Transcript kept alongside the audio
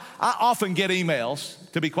I often get emails,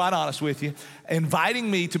 to be quite honest with you, inviting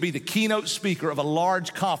me to be the keynote speaker of a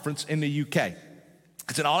large conference in the UK.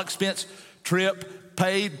 It's an all-expense trip,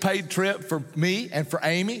 paid trip for me and for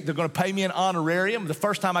Amy. They're going to pay me an honorarium. The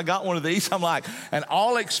first time I got one of these, I'm like, an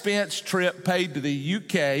all-expense trip paid to the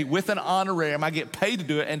UK with an honorarium. I get paid to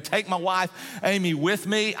do it and take my wife, Amy, with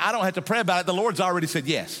me. I don't have to pray about it. The Lord's already said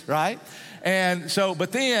yes, right? And so,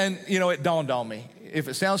 but then, it dawned on me. If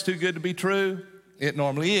it sounds too good to be true, it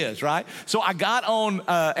normally is, right? So I got on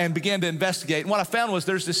and began to investigate. And what I found was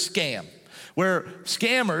there's this scam where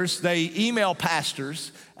scammers, they email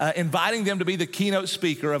pastors inviting them to be the keynote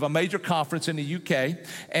speaker of a major conference in the UK.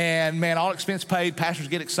 And man, all expense paid, pastors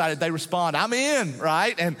get excited. They respond, I'm in,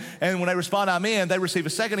 right? And when they respond, I'm in, they receive a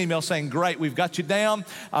second email saying, great, we've got you down.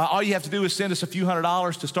 All you have to do is send us a few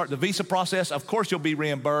 $100s to start the visa process. Of course, you'll be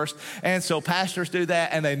reimbursed. And so pastors do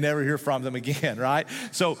that and they never hear from them again, right?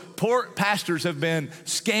 So poor pastors have been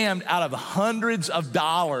scammed out of hundreds of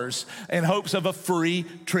dollars in hopes of a free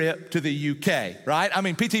trip to the UK, right? I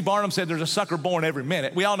mean, P.T. Barnum said there's a sucker born every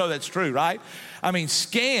minute. We all know that's true, right? I mean,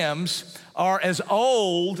 scams are as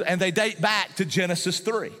old and they date back to Genesis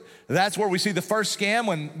 3. That's where we see the first scam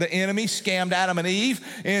when the enemy scammed Adam and Eve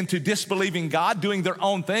into disbelieving God, doing their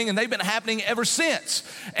own thing, and they've been happening ever since.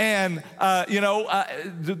 And,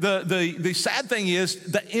 the sad thing is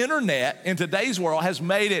the internet in today's world has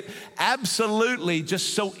made it absolutely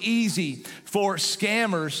just so easy for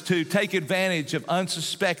scammers to take advantage of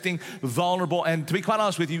unsuspecting, vulnerable, and to be quite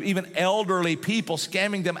honest with you, even elderly people,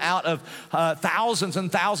 scamming them out of thousands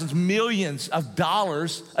and thousands, millions of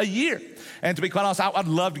dollars a year. And to be quite honest, I'd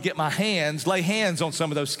love to get lay hands on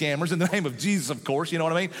some of those scammers in the name of Jesus, of course, you know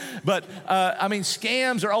what I mean? But,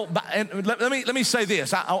 scams are old. And let me say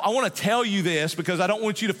this. I want to tell you this because I don't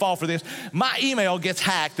want you to fall for this. My email gets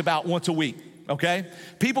hacked about once a week, okay?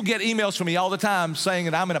 People get emails from me all the time saying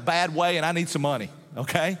that I'm in a bad way and I need some money.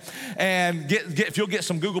 Okay? And if you'll get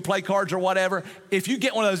some Google Play cards or whatever, if you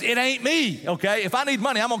get one of those, it ain't me, okay? If I need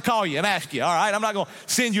money, I'm gonna call you and ask you, all right? I'm not gonna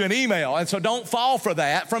send you an email. And so don't fall for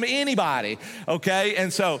that from anybody, okay?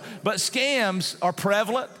 And so, but scams are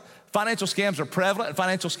prevalent. Financial scams are prevalent and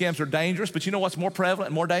financial scams are dangerous. But you know what's more prevalent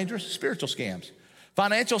and more dangerous? Spiritual scams.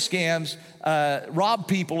 Financial scams rob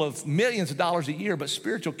people of millions of dollars a year, but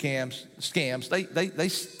spiritual scams, they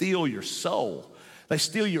steal your soul. They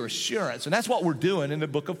steal your assurance. And that's what we're doing in the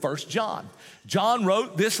book of 1 John. John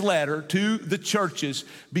wrote this letter to the churches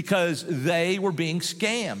because they were being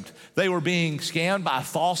scammed. They were being scammed by a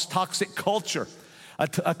false, toxic culture,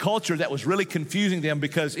 a culture that was really confusing them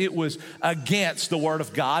because it was against the Word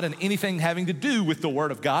of God and anything having to do with the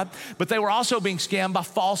Word of God. But they were also being scammed by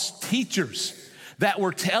false teachers that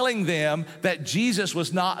were telling them that Jesus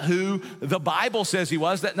was not who the Bible says he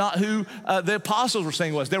was, that not who the apostles were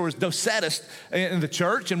saying he was. There was Docetists in the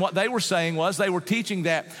church, and what they were saying was they were teaching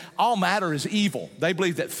that all matter is evil. They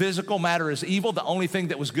believed that physical matter is evil. The only thing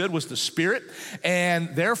that was good was the spirit,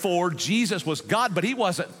 and therefore Jesus was God, but he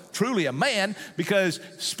wasn't truly a man because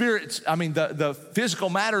the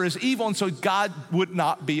physical matter is evil, and so God would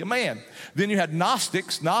not be a man. Then you had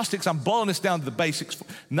Gnostics. Gnostics, I'm boiling this down to the basics.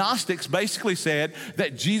 Gnostics basically said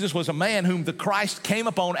that Jesus was a man whom the Christ came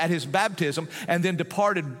upon at his baptism and then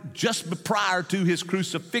departed just prior to his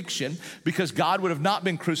crucifixion because God would have not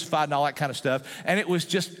been crucified and all that kind of stuff. And it was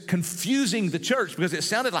just confusing the church because it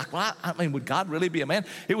sounded like, would God really be a man?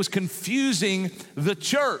 It was confusing the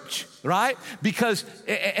church, right?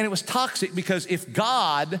 And it was toxic because if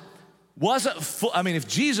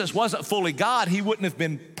Jesus wasn't fully God, he wouldn't have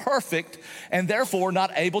been perfect and therefore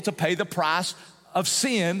not able to pay the price of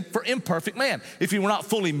sin for imperfect man. If he were not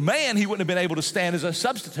fully man, he wouldn't have been able to stand as a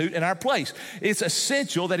substitute in our place. It's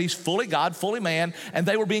essential that he's fully God, fully man, and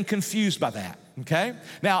they were being confused by that, okay?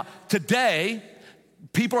 Now, today,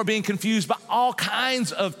 people are being confused by all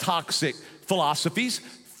kinds of toxic philosophies,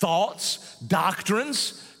 thoughts,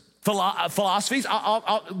 doctrines, philosophies.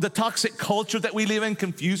 The toxic culture that we live in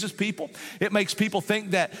confuses people. It makes people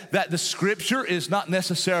think that the scripture is not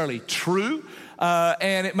necessarily true.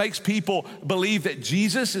 And it makes people believe that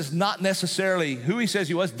Jesus is not necessarily who he says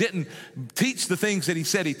he was, didn't teach the things that he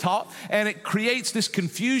said he taught. And it creates this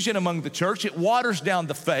confusion among the church. It waters down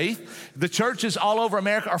the faith. The churches all over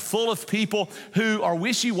America are full of people who are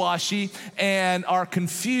wishy-washy and are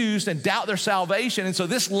confused and doubt their salvation. And so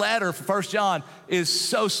this letter from 1 John is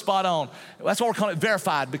so spot on. That's why we're calling it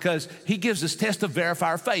Verified, because he gives us tests to verify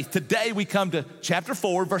our faith. Today we come to chapter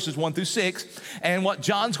 4, verses 1 through 6. And what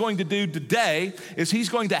John's going to do today is he's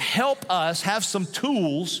going to help us have some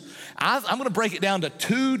tools. I'm going to break it down to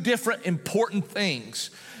two different important things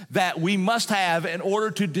that we must have in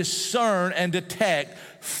order to discern and detect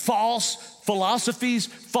false philosophies,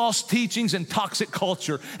 false teachings, and toxic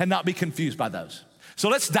culture and not be confused by those. So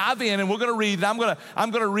let's dive in, and we're going to read. I'm going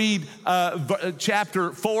to read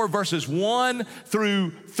chapter 4, verses 1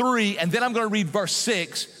 through 3, and then I'm going to read verse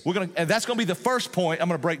 6. And that's going to be the first point I'm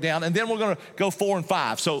going to break down, and then we're going to go 4 and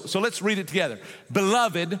 5. So let's read it together.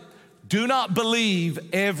 Beloved, do not believe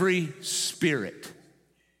every spirit.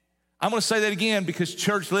 I'm going to say that again because,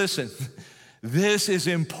 church, listen, this is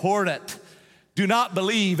important. Do not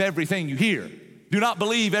believe everything you hear. Do not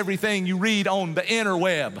believe everything you read on the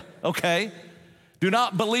interweb, okay? Do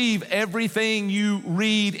not believe everything you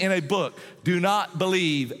read in a book. Do not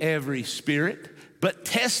believe every spirit, but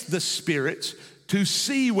test the spirits to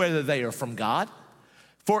see whether they are from God.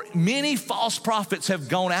 For many false prophets have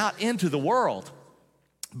gone out into the world.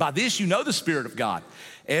 By this you know the Spirit of God.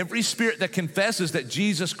 Every spirit that confesses that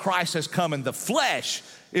Jesus Christ has come in the flesh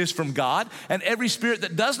is from God, and every spirit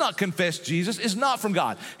that does not confess Jesus is not from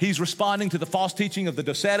God. He's responding to the false teaching of the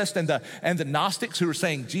Docetists and the Gnostics who are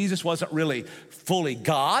saying Jesus wasn't really fully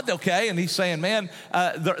God, okay? And he's saying, man,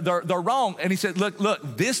 they're wrong. And he said,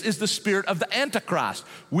 look, this is the spirit of the Antichrist,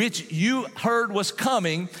 which you heard was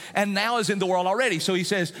coming and now is in the world already. So he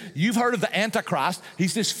says, you've heard of the Antichrist.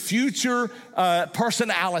 He's this future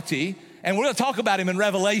personality. And we're going to talk about him in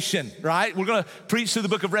Revelation, right? We're going to preach through the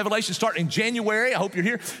book of Revelation starting in January. I hope you're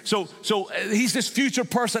here. So he's this future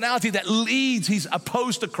personality that leads. He's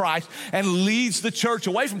opposed to Christ and leads the church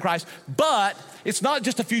away from Christ. But it's not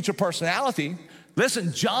just a future personality.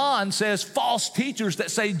 Listen, John says false teachers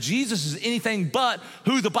that say Jesus is anything but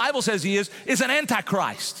who the Bible says he is an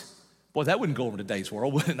antichrist. Boy, that wouldn't go over today's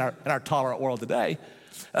world, wouldn't it, in our tolerant world today.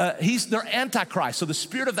 They're antichrist. So the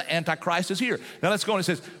spirit of the antichrist is here. Now let's go on. It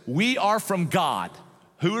says, we are from God.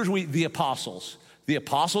 Who are we? The apostles. The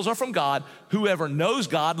apostles are from God. Whoever knows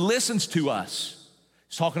God listens to us.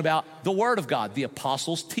 He's talking about the word of God, the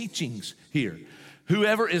apostles' teachings here.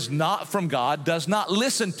 Whoever is not from God does not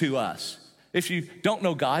listen to us. If you don't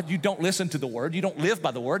know God, you don't listen to the word. You don't live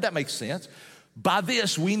by the word. That makes sense. By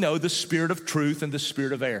this, we know the spirit of truth and the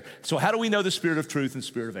spirit of error. So how do we know the spirit of truth and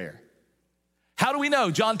spirit of error? How do we know?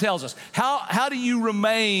 John tells us. How do you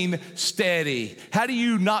remain steady? How do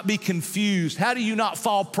you not be confused? How do you not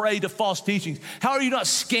fall prey to false teachings? How are you not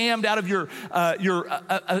scammed out of your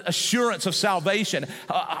assurance of salvation?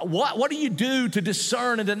 What do you do to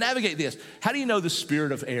discern and to navigate this? How do you know the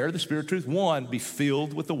spirit of error, the spirit of truth? One, be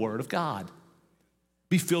filled with the word of God.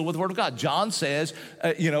 Be filled with the word of God. John says,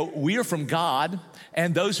 we are from God,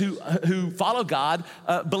 and those who follow God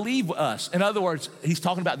believe us. In other words, he's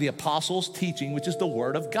talking about the apostles' teaching, which is the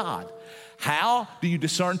word of God. How do you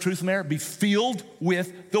discern truth from error? Be filled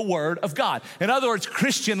with the word of God. In other words,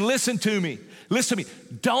 Christian, listen to me. Listen to me.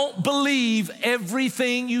 Don't believe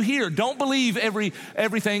everything you hear. Don't believe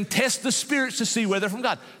everything. Test the spirits to see whether they're from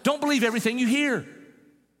God. Don't believe everything you hear.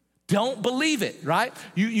 Don't believe it, right?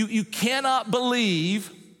 You cannot believe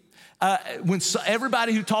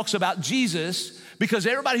everybody who talks about Jesus, because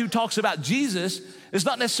everybody who talks about Jesus is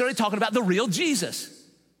not necessarily talking about the real Jesus.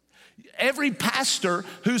 Every pastor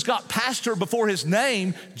who's got pastor before his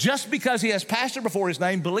name, just because he has pastor before his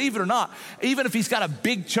name, believe it or not, even if he's got a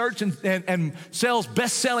big church and sells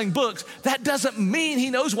best-selling books, that doesn't mean he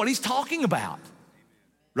knows what he's talking about.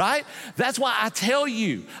 Right? That's why I tell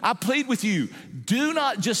you, I plead with you, do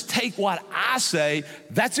not just take what I say.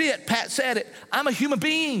 That's it. Pat said it. I'm a human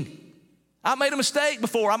being. I made a mistake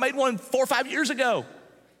before. I made one 4 or 5 years ago.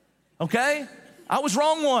 Okay? I was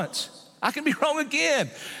wrong once. I can be wrong again.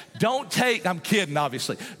 I'm kidding,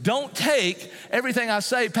 obviously. Don't take everything I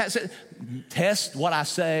say. Pat said, test what I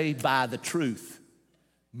say by the truth.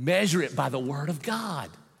 Measure it by the word of God.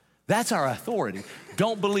 That's our authority.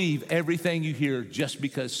 Don't believe everything you hear just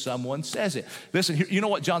because someone says it. Listen, you know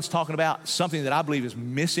what John's talking about? Something that I believe is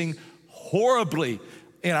missing horribly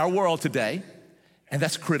in our world today, and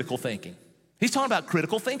that's critical thinking. He's talking about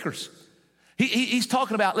critical thinkers. He's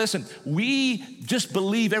talking about, listen, we just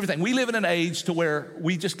believe everything. We live in an age to where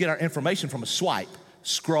we just get our information from a swipe.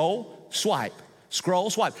 Scroll, swipe. Scroll,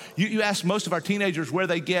 swipe. You ask most of our teenagers where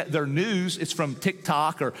they get their news. It's from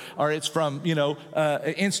TikTok or it's from,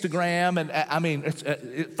 Instagram and it's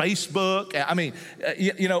Facebook.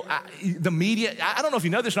 The media. I don't know if you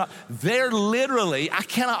know this or not. They're literally, I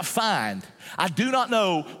do not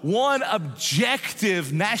know one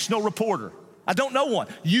objective national reporter. I don't know one.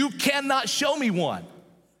 You cannot show me one.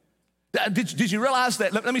 Did you realize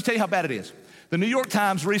that? Let me tell you how bad it is. The New York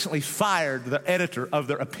Times recently fired the editor of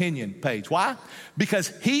their opinion page. Why? Because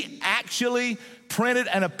he actually printed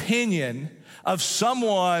an opinion of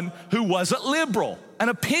someone who wasn't liberal, an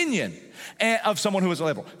opinion of someone who was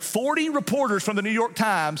liberal. 40 reporters from the New York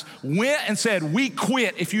Times went and said, we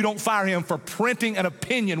quit if you don't fire him for printing an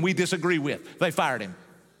opinion we disagree with. They fired him.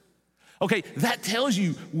 Okay, that tells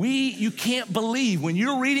you you can't believe when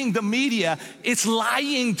you're reading the media, it's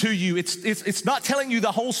lying to you. It's not telling you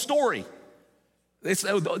the whole story. It's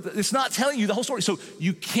not telling you the whole story. So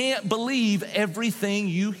you can't believe everything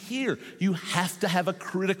you hear. You have to have a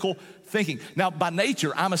critical thinking. Now, by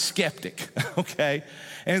nature, I'm a skeptic, okay?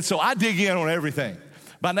 And so I dig in on everything.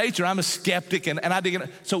 By nature, I'm a skeptic and I dig in.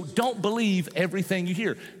 So don't believe everything you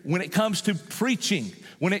hear. When it comes to preaching,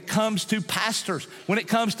 when it comes to pastors, when it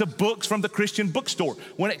comes to books from the Christian bookstore,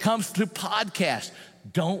 when it comes to podcasts,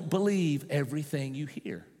 don't believe everything you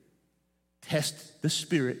hear. Test the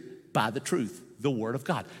spirit by the truth, the Word of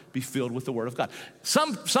God. Be filled with the Word of God.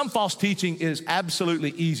 Some false teaching is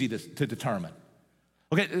absolutely easy to determine.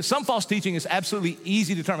 Okay, some false teaching is absolutely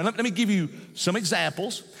easy to determine. Let me give you some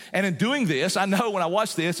examples. And in doing this, I know when I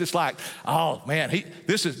watch this, it's like, oh man,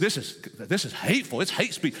 this is hateful. It's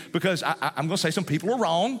hate speech because I'm going to say some people are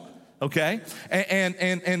wrong. Okay,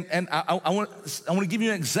 and I want to give you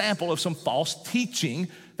an example of some false teaching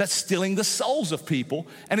that's stealing the souls of people,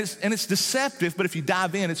 and it's deceptive. But if you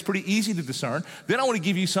dive in, it's pretty easy to discern. Then I want to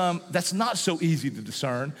give you some that's not so easy to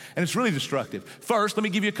discern, and it's really destructive. First, let me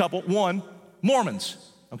give you a couple. One, Mormons.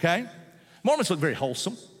 Okay, Mormons look very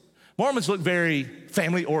wholesome. Mormons look very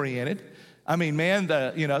family-oriented. I mean, man,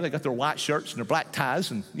 they got their white shirts and their black ties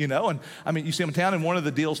and I mean, you see them in town, and one of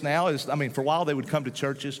the deals now is, I mean, for a while they would come to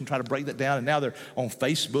churches and try to break that down, and now they're on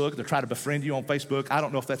Facebook. They're trying to befriend you on Facebook. I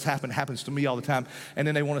don't know if that's happened. It happens to me all the time. And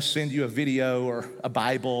then they want to send you a video or a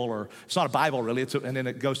Bible, or it's not a Bible really, and then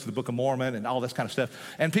it goes to the Book of Mormon and all this kind of stuff.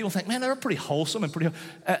 And people think, man, they're pretty wholesome and pretty,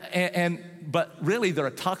 but really they're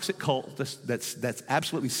a toxic cult that's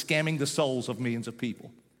absolutely scamming the souls of millions of people.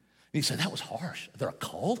 And you say, that was harsh. They're a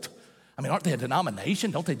cult? I mean, aren't they a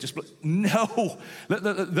denomination? Don't they just, no.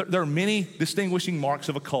 There are many distinguishing marks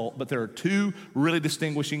of a cult, but there are two really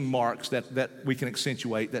distinguishing marks that we can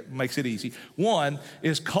accentuate that makes it easy. One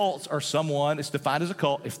is cults are someone, it's defined as a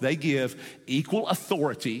cult, if they give equal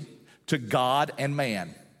authority to God and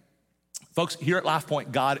man. Folks, here at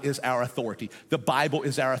LifePoint, God is our authority. The Bible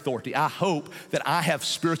is our authority. I hope that I have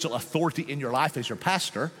spiritual authority in your life as your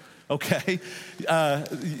pastor. Okay,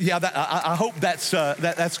 I hope that's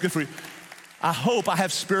good for you. I hope I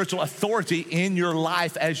have spiritual authority in your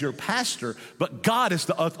life as your pastor, but God is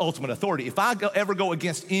the ultimate authority. If I ever go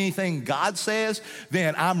against anything God says,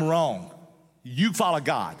 then I'm wrong. You follow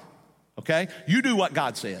God, okay? You do what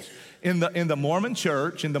God says. In the Mormon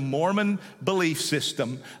church, in the Mormon belief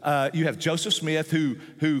system, you have Joseph Smith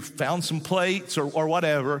who found some plates or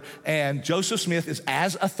whatever, and Joseph Smith is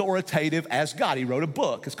as authoritative as God. He wrote a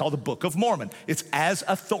book. It's called the Book of Mormon. It's as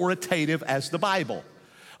authoritative as the Bible.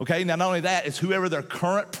 Okay, now not only that, it's whoever their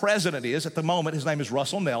current president is at the moment. His name is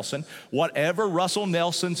Russell Nelson. Whatever Russell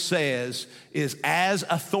Nelson says is as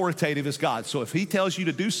authoritative as God. So if he tells you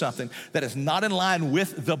to do something that is not in line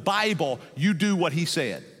with the Bible, you do what he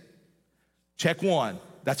said. Check one,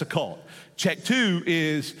 that's a cult. Check two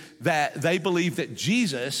is that they believe that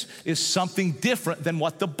Jesus is something different than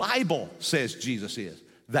what the Bible says Jesus is.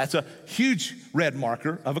 That's a huge red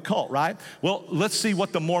marker of a cult, right? Well, let's see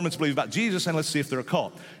what the Mormons believe about Jesus, and let's see if they're a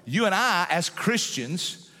cult. You and I, as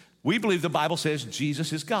Christians, we believe the Bible says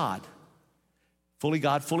Jesus is God. Fully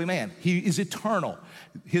God, fully man. He is eternal.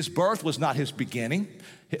 His birth was not his beginning.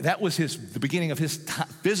 That was the beginning of his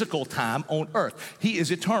physical time on earth. He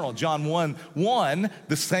is eternal. John 1:1,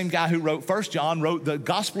 the same guy who wrote 1 John, wrote the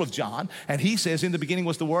Gospel of John, and he says, in the beginning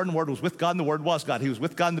was the Word, and the Word was with God, and the Word was God. He was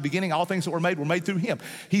with God in the beginning. All things that were made through him.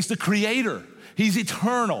 He's the creator. He's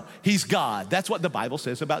eternal. He's God. That's what the Bible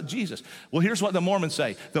says about Jesus. Well, here's what the Mormons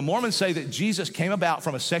say. The Mormons say that Jesus came about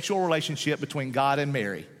from a sexual relationship between God and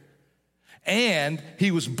Mary. And he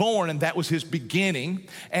was born, and that was his beginning.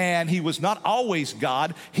 And he was not always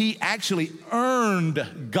God. He actually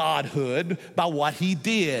earned godhood by what he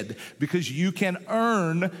did, because you can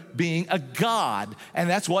earn being a God. And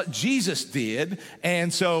that's what Jesus did.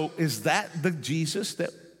 And so is that the Jesus that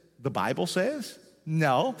the Bible says?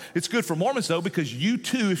 No. It's good for Mormons, though, because you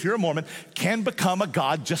too, if you're a Mormon, can become a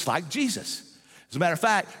God just like Jesus. As a matter of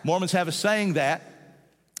fact, Mormons have a saying that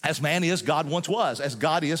as man is, God once was. As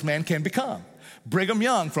God is, man can become. Brigham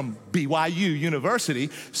Young from BYU University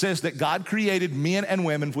says that God created men and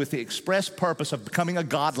women with the express purpose of becoming a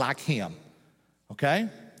God like him. Okay?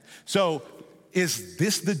 So is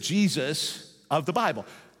this the Jesus of the Bible?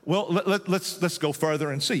 Well, let's go further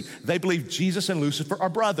and see. They believe Jesus and Lucifer are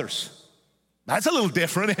brothers. That's a little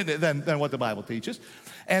different than what the Bible teaches.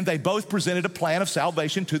 And they both presented a plan of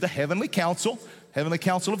salvation to the heavenly council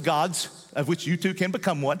of gods, of which you two can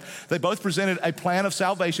become one. They both presented a plan of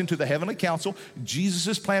salvation to the heavenly council.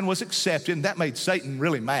 Jesus' plan was accepted, and that made Satan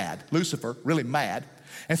really mad, Lucifer really mad.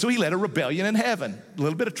 And so he led a rebellion in heaven, a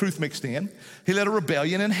little bit of truth mixed in. He led a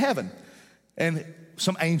rebellion in heaven, and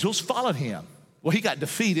some angels followed him. Well, he got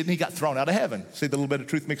defeated and he got thrown out of heaven. See the little bit of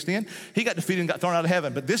truth mixed in? He got defeated and got thrown out of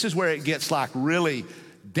heaven. But this is where it gets like really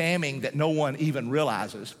damning that no one even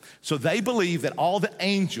realizes. So they believe that all the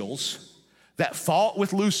angels that fought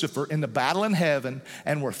with Lucifer in the battle in heaven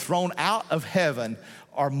and were thrown out of heaven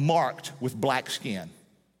are marked with black skin.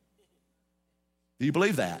 Do you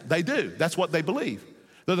believe that? They do. That's what they believe.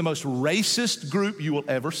 They're the most racist group you will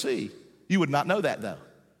ever see. You would not know that, though.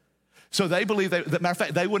 So they believe, matter of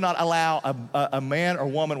fact, they would not allow a man or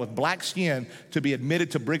woman with black skin to be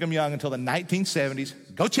admitted to Brigham Young until the 1970s.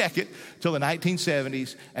 Go check it, till the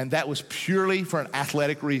 1970s. And that was purely for an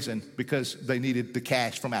athletic reason because they needed the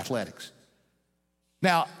cash from athletics.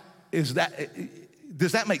 Now, does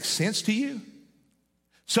that make sense to you?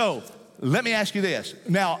 So let me ask you this.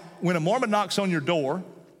 Now, when a Mormon knocks on your door,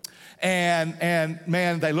 and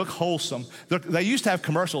man, they look wholesome. They used to have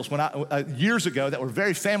commercials years ago that were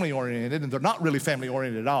very family oriented, and they're not really family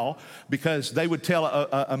oriented at all, because they would tell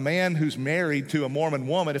a man who's married to a Mormon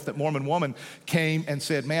woman, if that Mormon woman came and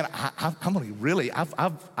said, "Man, I'm really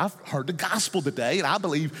I've heard the gospel today, and I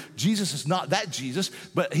believe Jesus is not that Jesus,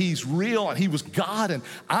 but He's real and He was God, and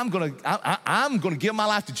I'm gonna give my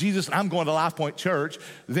life to Jesus, and I'm going to Life Point Church."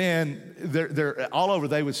 Then they're all over.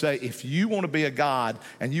 They would say, "If you want to be a God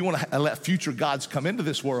and you want to let future gods come into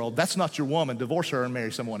this world, that's not your woman. Divorce her and marry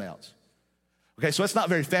someone else." Okay, so it's not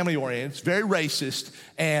very family oriented. It's very racist,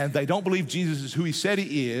 and they don't believe Jesus is who He said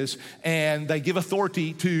He is, and they give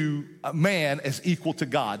authority to a man as equal to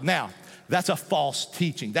God. Now, that's a false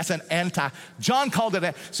teaching. That's an John called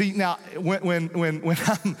it. See, now when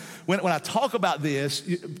I talk about this,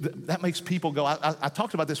 that makes people go. I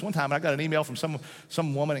talked about this one time, and I got an email from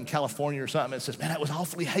some woman in California or something that says, "Man, that was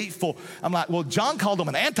awfully hateful." I'm like, well, John called him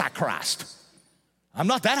an antichrist. I'm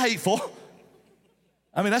not that hateful.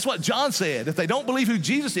 I mean, that's what John said. If they don't believe who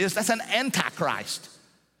Jesus is, that's an antichrist.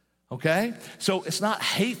 Okay? So it's not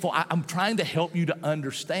hateful. I'm trying to help you to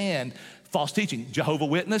understand false teaching. Jehovah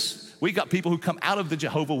Witness, we got people who come out of the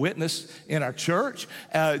Jehovah Witness in our church.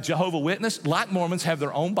 Jehovah Witness, like Mormons, have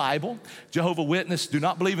their own Bible. Jehovah Witness do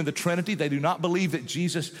not believe in the Trinity. They do not believe that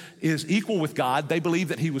Jesus is equal with God. They believe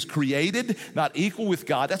that He was created, not equal with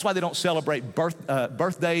God. That's why they don't celebrate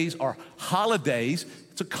birthdays or holidays.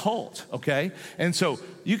 It's a cult, okay? And so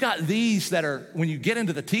you got these that are, when you get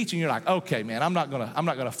into the teaching, you're like, okay, man, I'm not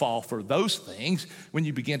gonna fall for those things when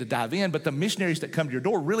you begin to dive in. But the missionaries that come to your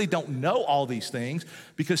door really don't know all these things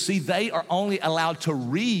because, see, they are only allowed to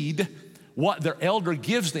read what their elder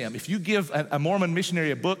gives them. If you give a Mormon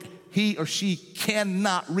missionary a book, he or she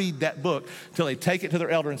cannot read that book till they take it to their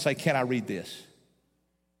elder and say, "Can I read this?"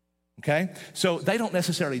 Okay? So they don't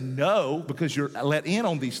necessarily know because you're let in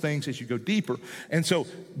on these things as you go deeper. And so,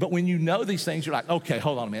 but when you know these things, you're like, okay,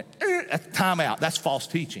 hold on a minute. Time out. That's false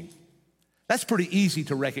teaching. That's pretty easy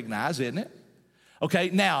to recognize, isn't it? Okay,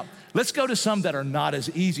 now let's go to some that are not as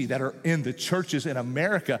easy, that are in the churches in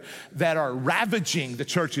America, that are ravaging the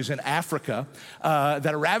churches in Africa, that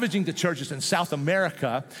are ravaging the churches in South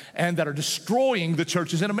America, and that are destroying the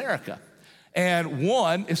churches in America. And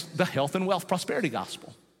one is the health and wealth prosperity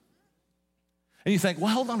gospel. And you think, well,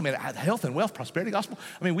 hold on a minute, health and wealth prosperity gospel?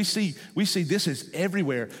 I mean, we see this is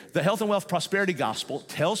everywhere. The health and wealth prosperity gospel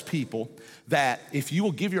tells people that if you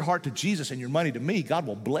will give your heart to Jesus and your money to me, God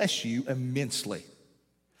will bless you immensely.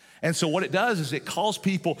 And so what it does is it calls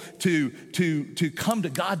people to come to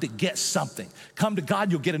God to get something. Come to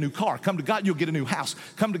God, you'll get a new car. Come to God, you'll get a new house.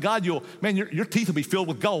 Come to God, your teeth will be filled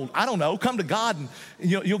with gold. I don't know. Come to God and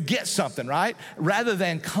you'll get something, right? Rather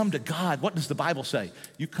than come to God, what does the Bible say?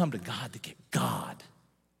 You come to God to get God.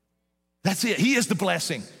 That's it. He is the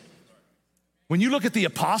blessing. When you look at the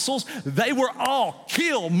apostles, they were all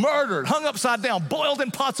killed, murdered, hung upside down, boiled in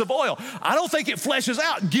pots of oil. I don't think it fleshes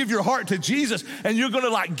out. Give your heart to Jesus and you're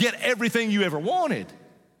gonna get everything you ever wanted.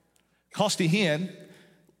 Costi Hinn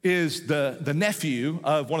is the nephew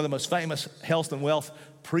of one of the most famous health and wealth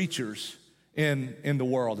preachers in the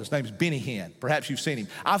world. His name's Benny Hinn. Perhaps you've seen him.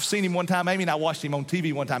 I've seen him one time. Amy and I watched him on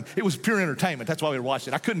TV one time. It was pure entertainment. That's why we watched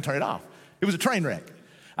it. I couldn't turn it off. It was a train wreck.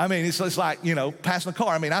 I mean, it's like, passing a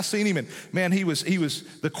car. I mean, I seen him and man,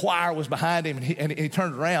 the choir was behind him and he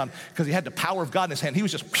turned around because he had the power of God in his hand. He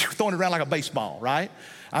was just throwing it around like a baseball, right?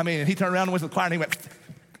 I mean, and he turned around and went to the choir and he went,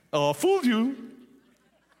 "Oh, fooled you.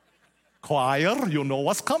 Choir, you know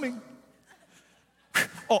what's coming."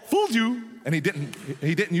 oh, fooled you. And he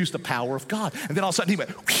didn't use the power of God. And then all of a sudden he went,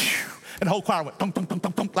 whew, and the whole choir went, dunk, dunk, dunk,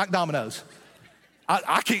 dunk, dunk, like dominoes.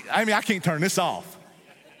 I can't turn this off.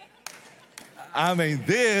 I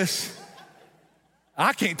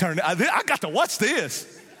can't turn it. I got to watch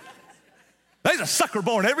this. There's a sucker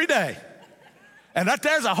born every day. And right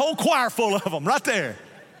there's a whole choir full of them right there.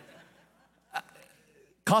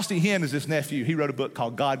 Costi Hinn is his nephew. He wrote a book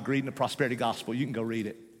called God, Greed, and the Prosperity Gospel. You can go read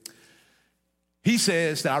it. He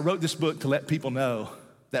says that I wrote this book to let people know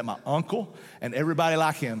that my uncle and everybody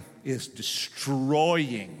like him is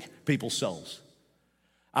destroying people's souls.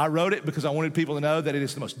 I wrote it because I wanted people to know that it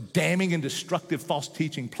is the most damning and destructive false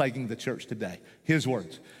teaching plaguing the church today. His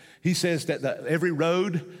words. He says that every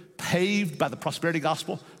road paved by the prosperity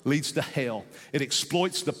gospel leads to hell. It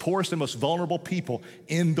exploits the poorest and most vulnerable people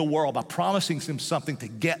in the world by promising them something to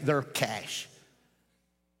get their cash.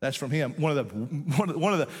 That's from him. One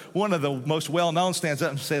of the most well-known stands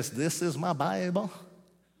up and says, "This is my Bible.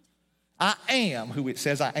 I am who it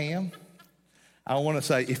says I am." I want to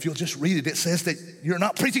say, if you'll just read it, it says that you're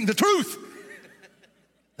not preaching the truth.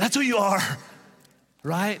 That's who you are,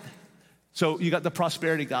 right? So you got the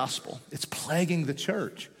prosperity gospel. It's plaguing the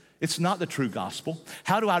church. It's not the true gospel.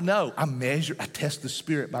 How do I know? I test the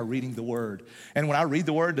spirit by reading the word. And when I read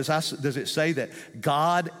the word, does it say that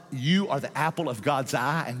God, you are the apple of God's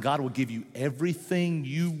eye and God will give you everything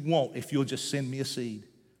you want if you'll just send me a seed?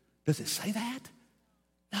 Does it say that?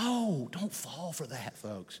 No, don't fall for that,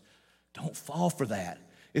 folks. Don't fall for that.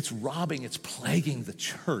 It's robbing, it's plaguing the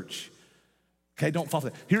church. Okay, don't fall for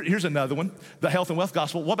that. Here's another one, the health and wealth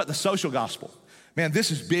gospel. What about the social gospel? Man,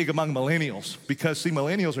 this is big among millennials because, see,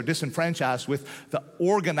 millennials are disenfranchised with the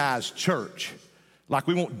organized church. Like,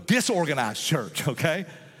 we want disorganized church, okay?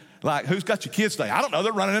 Like, who's got your kids today? I don't know,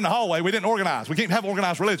 they're running in the hallway. We didn't organize. We can't have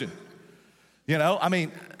organized religion. You know, I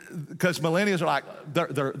mean, because millennials are like,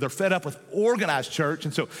 they're fed up with organized church.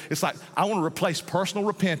 And so it's like, I want to replace personal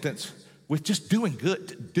repentance with just doing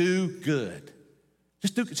good. Do good.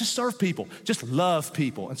 Just serve people. Just love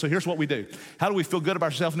people. And so here's what we do. How do we feel good about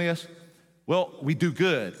ourselves in this? Well, we do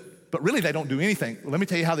good, but really they don't do anything. Let me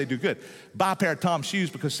tell you how they do good. Buy a pair of Tom's shoes,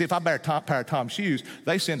 because see, if I buy a pair of Tom's shoes,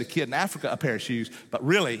 they send a kid in Africa a pair of shoes, but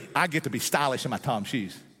really I get to be stylish in my Tom's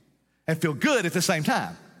shoes and feel good at the same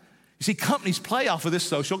time. You see, companies play off of this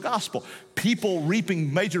social gospel. People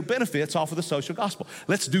reaping major benefits off of the social gospel.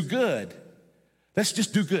 Let's do good. Let's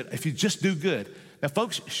just do good. If you just do good. Now,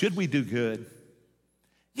 folks, should we do good?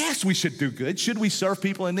 Yes, we should do good. Should we serve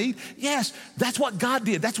people in need? Yes, that's what God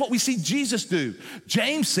did. That's what we see Jesus do.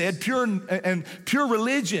 James said pure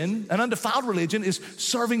religion, an undefiled religion, is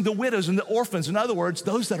serving the widows and the orphans. In other words,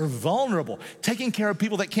 those that are vulnerable, taking care of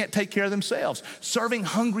people that can't take care of themselves, serving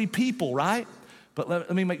hungry people, right? But let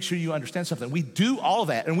me make sure you understand something. We do all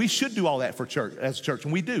that, and we should do all that for church, as a church,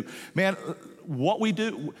 and we do. Man, what we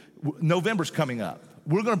do, November's coming up.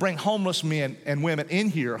 We're going to bring homeless men and women in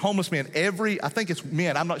here. Homeless men, I think it's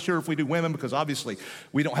men. I'm not sure if we do women because obviously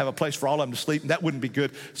we don't have a place for all of them to sleep. And that wouldn't be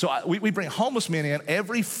good. So we bring homeless men in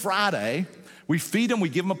every Friday. We feed them. We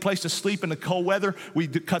give them a place to sleep in the cold weather. We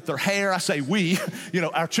cut their hair. I say we,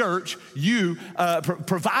 our church, you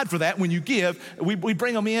provide for that when you give. We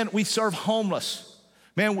bring them in. We serve homeless.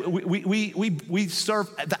 Man, we serve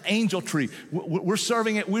the Angel Tree. We're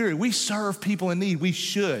serving at Weary. We serve people in need. We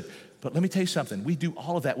should. But let me tell you something. We do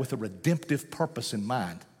all of that with a redemptive purpose in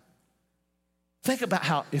mind. Think about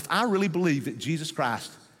how, if I really believe that Jesus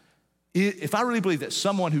Christ, if I really believe that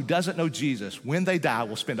someone who doesn't know Jesus, when they die,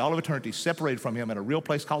 will spend all of eternity separated from him in a real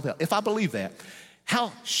place called hell. If I believe that,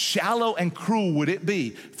 how shallow and cruel would it be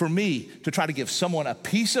for me to try to give someone a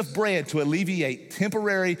piece of bread to alleviate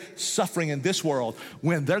temporary suffering in this world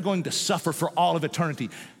when they're going to suffer for all of eternity?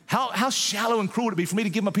 How shallow and cruel would it be for me to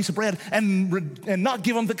give them a piece of bread and not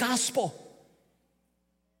give them the gospel?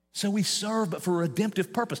 So we serve, but for a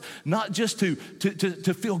redemptive purpose, not just to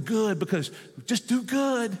feel good, because just do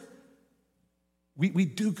good. We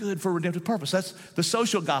do good for a redemptive purpose. That's the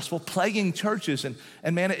social gospel plaguing churches,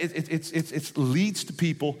 and man, it leads to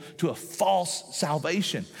people to a false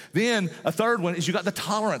salvation. Then a third one is you got the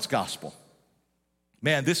tolerance gospel.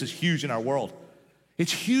 Man, this is huge in our world.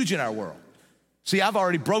 It's huge in our world. See, I've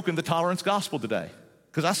already broken the tolerance gospel today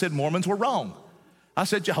because I said Mormons were wrong. I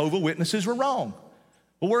said Jehovah's Witnesses were wrong.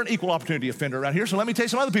 Well, we're an equal opportunity offender around here, so let me tell you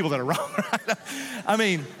some other people that are wrong. Right? I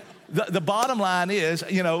mean, the bottom line is,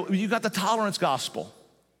 you got the tolerance gospel.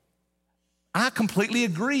 I completely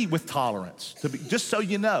agree with tolerance. Just so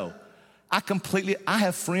you know, I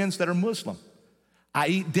have friends that are Muslim. I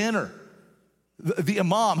eat dinner. The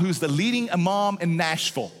imam, who's the leading imam in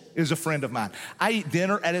Nashville, is a friend of mine. I eat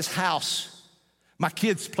dinner at his house. My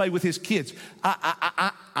kids play with his kids.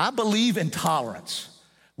 I believe in tolerance.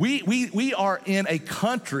 We are in a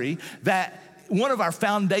country that one of our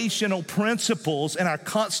foundational principles in our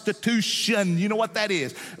Constitution, you know what that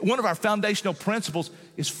is? One of our foundational principles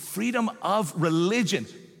is freedom of religion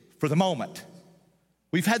for the moment.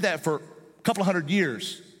 We've had that for a couple of hundred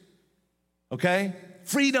years, okay?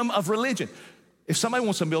 Freedom of religion. If somebody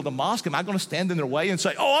wants to build a mosque, am I going to stand in their way and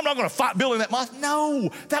say, oh, I'm not going to fight building that mosque?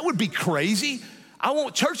 No, that would be crazy. I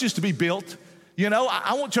want churches to be built,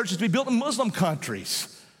 I want churches to be built in Muslim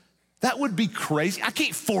countries. That would be crazy. I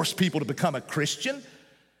can't force people to become a Christian.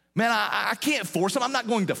 Man, I can't force them. I'm not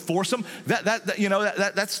going to force them.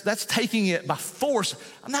 That's taking it by force.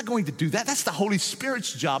 I'm not going to do that. That's the Holy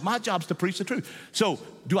Spirit's job. My job's to preach the truth. So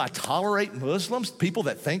do I tolerate Muslims, people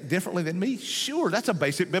that think differently than me? Sure, that's a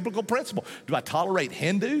basic biblical principle. Do I tolerate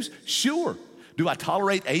Hindus? Sure. Do I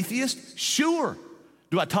tolerate atheists? Sure.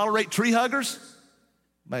 Do I tolerate tree huggers?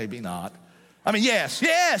 Maybe not. I mean, yes,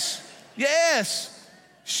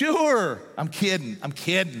 sure. I'm kidding.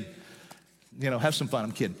 Have some fun,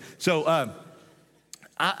 I'm kidding. So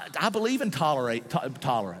I believe in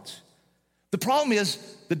tolerance. The problem is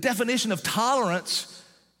the definition of tolerance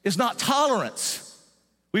is not tolerance.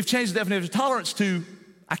 We've changed the definition of tolerance to,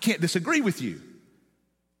 I can't disagree with you.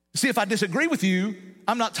 See, if I disagree with you,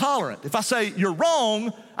 I'm not tolerant. If I say you're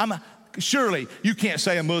wrong, surely you can't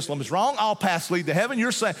say a Muslim is wrong. All paths lead to heaven.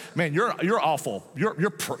 You're saying, man, you're awful.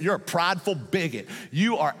 You're a prideful bigot.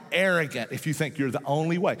 You are arrogant if you think you're the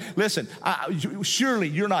only way. Listen, surely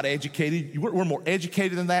you're not educated. We're more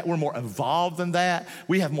educated than that. We're more involved than that.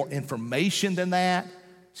 We have more information than that.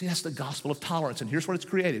 See, that's the gospel of tolerance, and here's what it's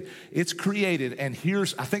created. It's created, and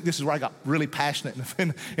I think this is where I got really passionate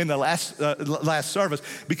in the last service,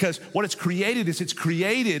 because what it's created is it's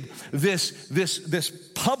created this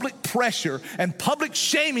public pressure and public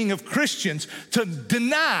shaming of Christians to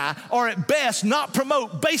deny or at best not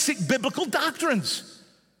promote basic biblical doctrines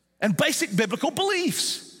and basic biblical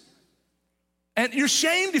beliefs. And you're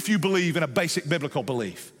shamed if you believe in a basic biblical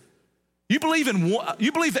belief. You believe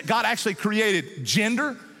that God actually created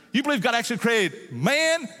gender. You believe God actually created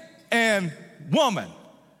man and woman.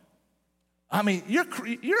 I mean, you're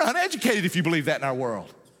uneducated if you believe that in our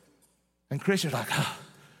world. And Christians are like,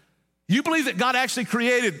 you believe that God actually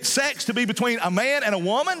created sex to be between a man and a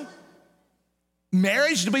woman?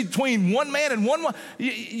 Marriage to be between one man and one woman?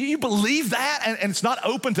 You believe that, and it's not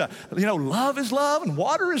open to, love is love and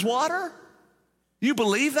water is water? You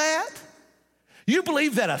believe that? You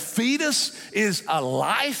believe that a fetus is a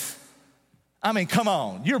life? I mean, come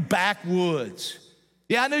on, you're backwoods.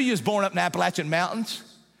 Yeah, I knew you was born up in the Appalachian Mountains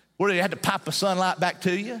where you had to pipe the sunlight back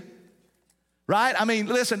to you, right? I mean,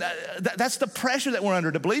 listen, that's the pressure that we're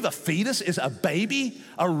under, to believe a fetus is a baby,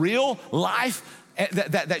 a real life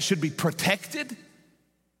that should be protected.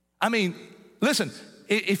 I mean, listen,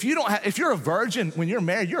 if you're a virgin when you're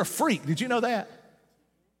married, you're a freak. Did you know that?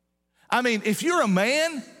 I mean, if you're a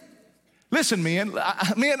man, listen, men,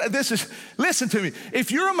 listen to me.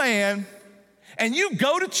 If you're a man and you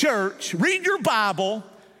go to church, read your Bible,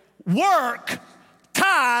 work,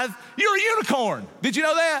 tithe, you're a unicorn. Did you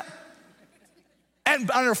know that? And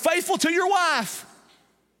are faithful to your wife.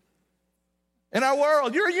 In our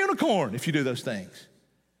world, you're a unicorn if you do those things.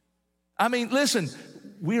 I mean, listen,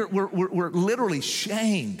 we're literally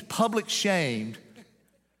shamed, public shamed,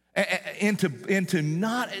 into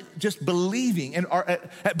not just believing, and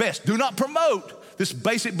at best, do not promote this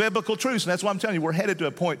basic biblical truth. And that's why I'm telling you, we're headed to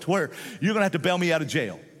a point to where you're gonna have to bail me out of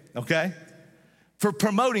jail, okay? For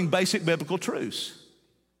promoting basic biblical truths.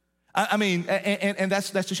 I mean, and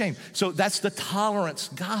that's a shame. So that's the tolerance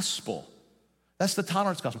gospel. That's the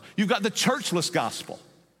tolerance gospel. You've got the churchless gospel.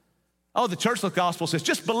 Oh, the churchless gospel says,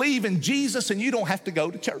 just believe in Jesus and you don't have to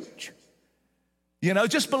go to church.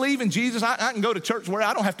 Just believe in Jesus. I can go to church where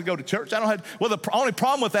I don't have to go to church. Well, the only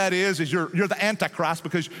problem with that is you're the Antichrist,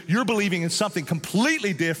 because you're believing in something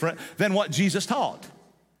completely different than what Jesus taught.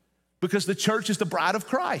 Because the church is the bride of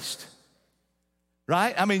Christ,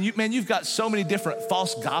 right? I mean, you've got so many different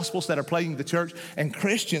false gospels that are plaguing the church, and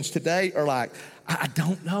Christians today are like, I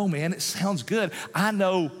don't know, man, it sounds good. I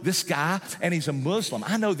know this guy, and he's a Muslim.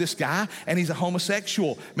 I know this guy, and he's a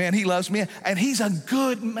homosexual. Man, he loves me, and he's a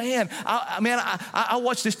good man. I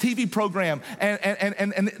watch this TV program,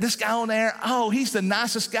 and this guy on there, he's the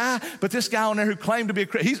nicest guy, but this guy on there who claimed to be a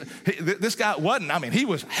Christian, this guy wasn't. I mean, he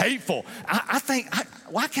was hateful. I think,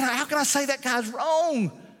 how can I say that guy's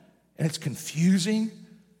wrong? And it's confusing.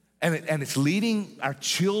 And it's leading our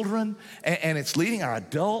children, and it's leading our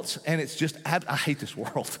adults, and it's just, I hate this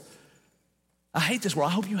world. I hate this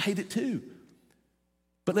world. I hope you hate it too.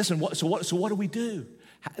 But listen, so what do we do?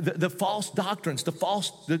 The false doctrines, the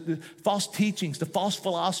false teachings, the false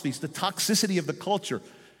philosophies, the toxicity of the culture.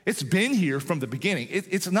 It's been here from the beginning.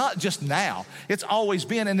 It's not just now. It's always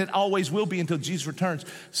been, and it always will be until Jesus returns.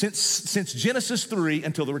 Since Genesis 3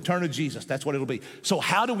 until the return of Jesus, that's what it'll be. So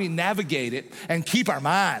how do we navigate it and keep our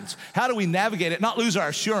minds? How do we navigate it, not lose our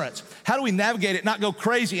assurance? How do we navigate it, not go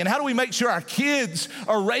crazy? And how do we make sure our kids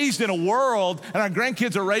are raised in a world and our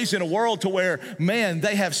grandkids are raised in a world to where, man,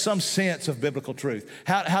 they have some sense of biblical truth?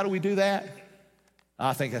 How do we do that?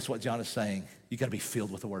 I think that's what John is saying. You got to be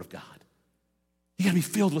filled with the Word of God. You gotta be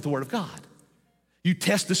filled with the Word of God. You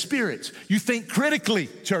test the spirits. You think critically,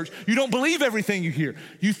 church. You don't believe everything you hear.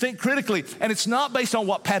 You think critically. And it's not based on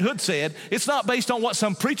what Pat Hood said. It's not based on what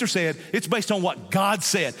some preacher said. It's based on what God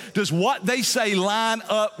said. Does what they say line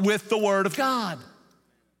up with the Word of God?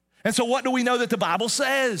 And so what do we know that the Bible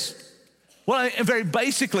says? Well, very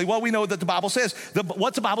basically, what we know that the Bible says.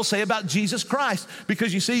 What's the Bible say about Jesus Christ?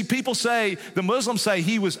 Because you see, people say, the Muslims say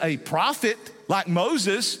he was a prophet like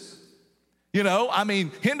Moses. You know, I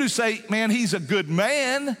mean, Hindus say, man, he's a good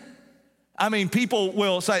man. I mean, people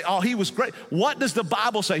will say, oh, he was great. What does the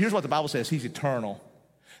Bible say? Here's what the Bible says. He's eternal.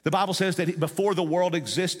 The Bible says that before the world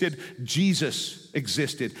existed, Jesus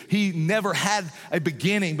existed. He never had a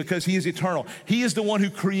beginning because he is eternal. He is the one who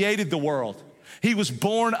created the world. He was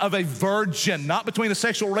born of a virgin, not between a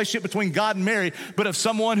sexual relationship between God and Mary, but of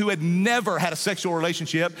someone who had never had a sexual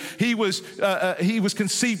relationship. He was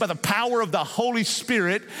conceived by the power of the Holy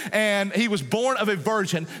Spirit, and he was born of a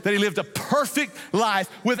virgin, that he lived a perfect life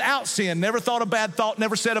without sin, never thought a bad thought,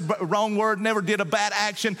 never said a wrong word, never did a bad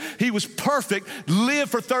action. He was perfect, lived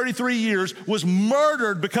for 33 years, was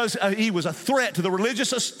murdered because he was a threat to the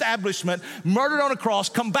religious establishment, murdered on a cross,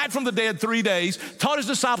 come back from the dead 3 days, taught his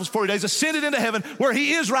disciples 40 days, ascended into heaven, where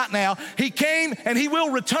he is right now. He came and he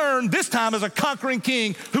will return, this time as a conquering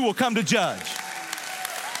king who will come to judge.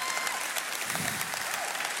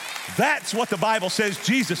 That's what the Bible says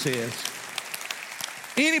Jesus is.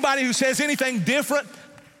 Anybody who says anything different,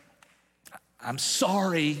 I'm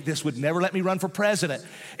sorry, this would never let me run for president,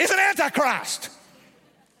 is an antichrist.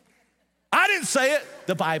 I didn't say it,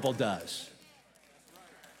 the Bible does.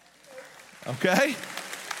 Okay?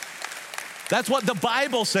 That's what the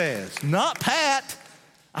Bible says, not Pat.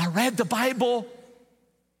 I read the Bible.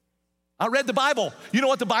 You know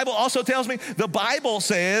what the Bible also tells me? The Bible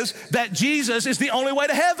says that Jesus is the only way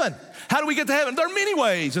to heaven. How do we get to heaven? There are many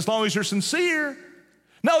ways, as long as you're sincere.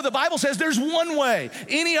 No, the Bible says there's one way.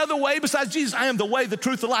 Any other way besides Jesus? I am the way, the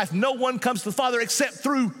truth, the life. No one comes to the Father except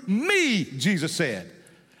through me, Jesus said.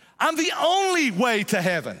 I'm the only way to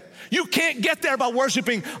heaven. You can't get there by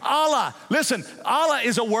worshiping Allah. Listen, Allah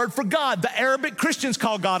is a word for God. The Arabic Christians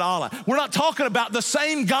call God Allah. We're not talking about the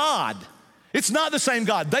same God. It's not the same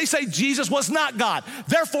God. They say Jesus was not God.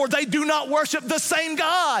 Therefore, they do not worship the same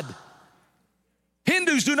God.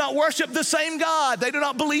 Hindus do not worship the same God. They do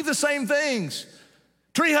not believe the same things.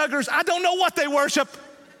 Tree huggers, I don't know what they worship.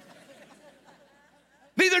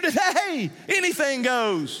 Neither do they. Anything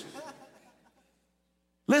goes.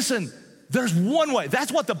 Listen, there's one way. That's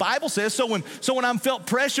what the Bible says. So when I'm felt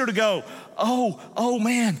pressure to go, oh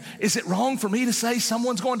man, is it wrong for me to say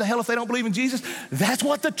someone's going to hell if they don't believe in Jesus? That's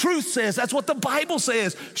what the truth says. That's what the Bible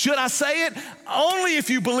says. Should I say it? Only if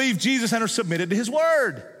you believe Jesus and are submitted to his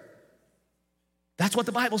word. That's what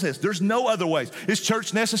the Bible says. There's no other ways. Is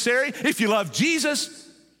church necessary? If you love Jesus,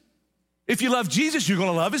 you're going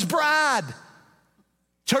to love his bride.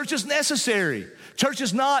 Church is necessary. Church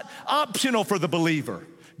is not optional for the believer.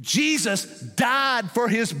 Jesus died for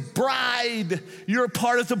his bride. You're a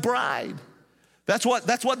part of the bride. That's what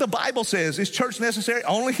the Bible says. Is church necessary?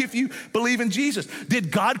 Only if you believe in Jesus.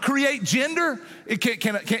 Did God create gender?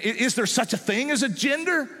 Is there such a thing as a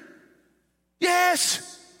gender?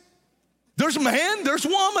 Yes. There's man, there's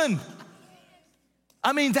woman.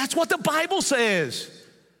 I mean, that's what the Bible says.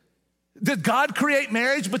 Did God create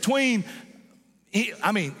marriage between,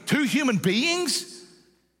 two human beings?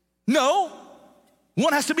 No.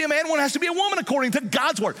 One has to be a man, one has to be a woman according to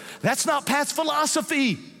God's word. That's not Pat's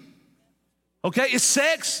philosophy. Okay, is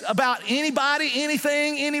sex about anybody,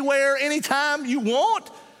 anything, anywhere, anytime you want?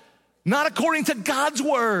 Not according to God's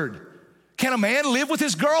word. Can a man live with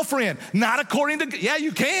his girlfriend? Not according to, yeah,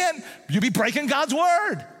 you can. You'd be breaking God's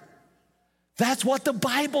word. That's what the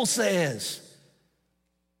Bible says.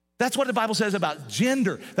 That's what the Bible says about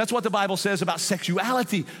gender. That's what the Bible says about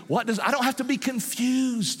sexuality. I don't have to be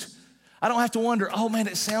confused. I don't have to wonder, oh man,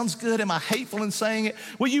 it sounds good. Am I hateful in saying it?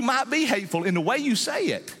 Well, you might be hateful in the way you say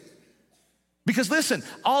it. Because listen,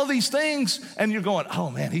 all these things, and you're going,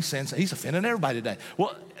 oh man, he's offending everybody today.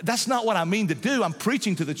 Well, that's not what I mean to do. I'm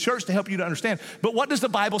preaching to the church to help you to understand. But what does the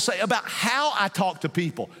Bible say about how I talk to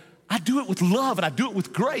people? I do it with love and I do it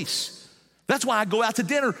with grace. That's why I go out to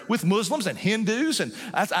dinner with Muslims and Hindus, and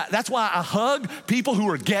that's why I hug people who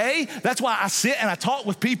are gay. That's why I sit and I talk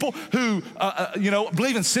with people who,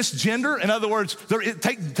 believe in cisgender. In other words,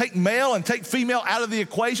 take male and take female out of the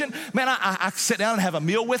equation. Man, I sit down and have a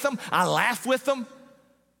meal with them. I laugh with them.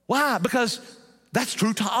 Why? Because that's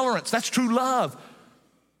true tolerance. That's true love.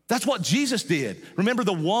 That's what Jesus did. Remember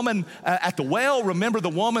the woman at the well? Remember the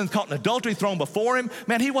woman caught in adultery thrown before him?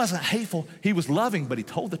 Man, he wasn't hateful. He was loving, but he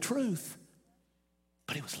told the truth.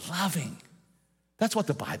 But he was loving. That's what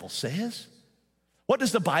the Bible says. What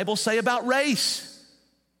does the Bible say about race?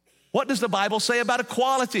 What does the Bible say about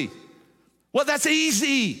equality? Well, that's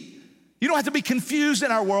easy. You don't have to be confused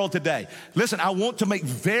in our world today. Listen, I want to make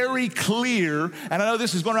very clear, and I know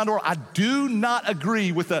this is going around the world, I do not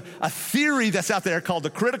agree with a theory that's out there called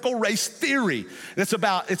the critical race theory.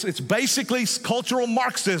 It's basically cultural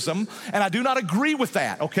Marxism, and I do not agree with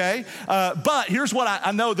that, okay? But here's what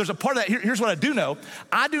I know. There's a part of that. Here's what I do know.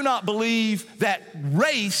 I do not believe that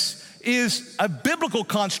race is a biblical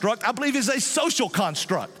construct. I believe it's a social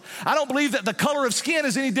construct. I don't believe that the color of skin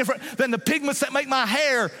is any different than the pigments that make my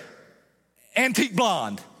hair antique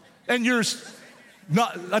blonde and yours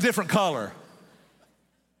not a different color.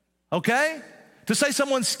 Okay? To say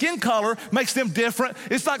someone's skin color makes them different,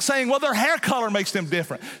 it's like saying, well, their hair color makes them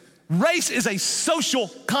different. Race is a social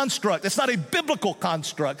construct. It's not a biblical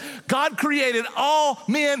construct. God created all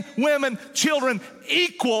men, women, children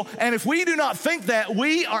equal, and if we do not think that,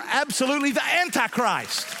 we are absolutely the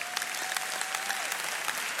Antichrist.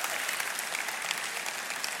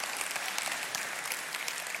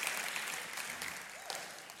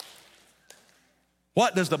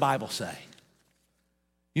 What does the Bible say?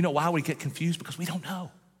 You know why we get confused? Because we don't know.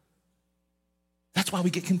 That's why we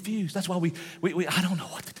get confused. That's why we I don't know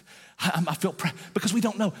what to do. I feel because we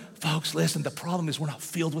don't know. Folks, listen, the problem is we're not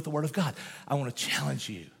filled with the Word of God. I want to challenge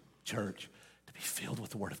you, church, to be filled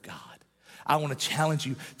with the Word of God. I want to challenge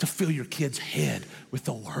you to fill your kid's head with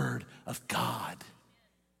the Word of God.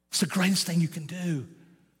 It's the greatest thing you can do.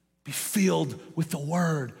 Be filled with the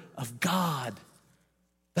Word of God.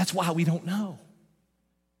 That's why we don't know.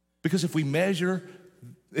 Because if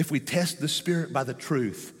we test the Spirit by the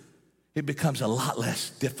truth, it becomes a lot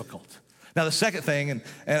less difficult. Now, the second thing, and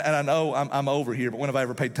I know I'm over here, but when have I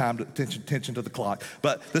ever paid attention to the clock?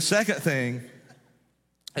 But the second thing,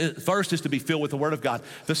 first is to be filled with the Word of God.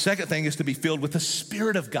 The second thing is to be filled with the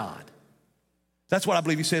Spirit of God. That's what I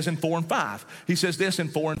believe he says in 4 and 5. He says this in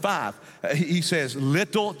 4 and 5. He says,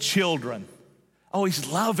 little children. Oh, he's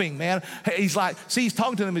loving, man. He's like, he's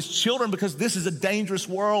talking to them as children because this is a dangerous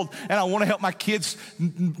world, and I want to help my kids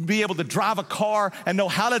be able to drive a car and know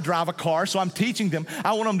how to drive a car. So I'm teaching them.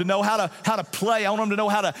 I want them to know how to play. I want them to know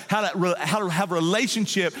how to have a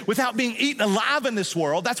relationship without being eaten alive in this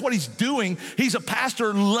world. That's what he's doing. He's a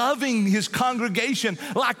pastor loving his congregation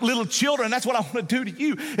like little children. That's what I want to do to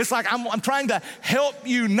you. It's like I'm trying to help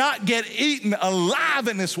you not get eaten alive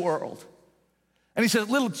in this world. And he says,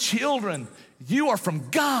 little children, you are from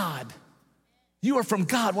God. You are from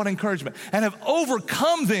God. What encouragement. And have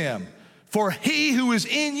overcome them. For he who is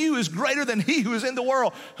in you is greater than he who is in the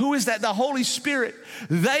world. Who is that? The Holy Spirit.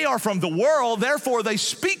 They are from the world, therefore they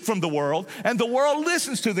speak from the world, and the world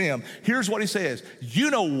listens to them. Here's what he says.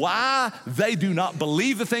 You know why they do not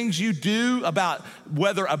believe the things you do about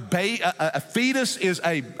whether a fetus is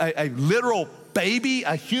a literal baby,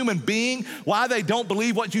 a human being, why they don't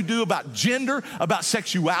believe what you do about gender, about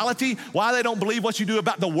sexuality, why they don't believe what you do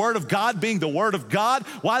about the Word of God being the Word of God,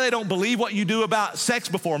 why they don't believe what you do about sex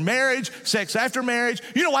before marriage, sex after marriage.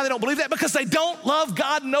 You know why they don't believe that? Because they don't love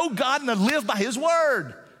God, know God, and live by His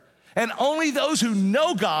Word. And only those who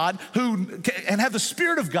know God and have the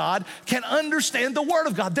Spirit of God can understand the Word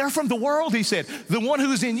of God. They're from the world, he said. The one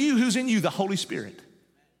who's in you, the Holy Spirit.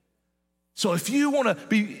 So if you want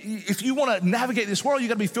to navigate this world, you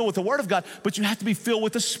got to be filled with the Word of God, but you have to be filled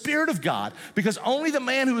with the Spirit of God, because only the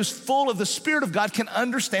man who is full of the Spirit of God can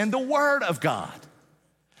understand the Word of God.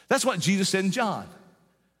 That's what Jesus said in John.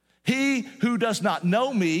 He who does not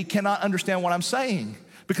know me cannot understand what I'm saying,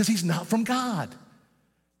 because he's not from God.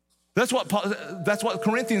 That's what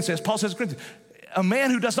Corinthians says. Paul says, a man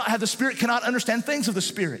who does not have the Spirit cannot understand things of the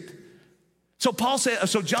Spirit. So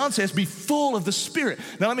John says, be full of the Spirit.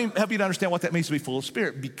 Now let me help you to understand what that means to be full of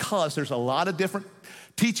Spirit, because there's a lot of different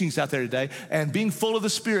teachings out there today, and being full of the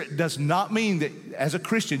Spirit does not mean that as a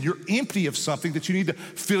Christian, you're empty of something that you need to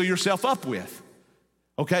fill yourself up with.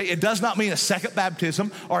 Okay, it does not mean a second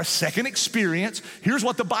baptism or a second experience. Here's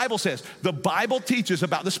what the Bible says. The Bible teaches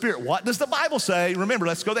about the Spirit. What does the Bible say? Remember,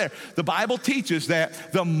 let's go there. The Bible teaches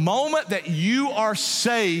that the moment that you are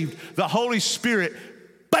saved, the Holy Spirit,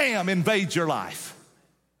 bam, invades your life.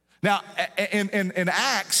 Now, in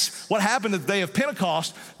Acts, what happened the day of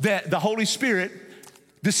Pentecost, that the Holy Spirit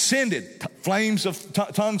descended, flames of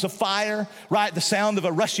tongues of fire, right? The sound of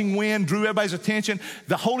a rushing wind drew everybody's attention.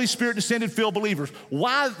 The Holy Spirit descended, filled believers.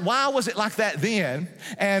 Why was it like that then?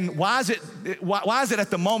 And why is it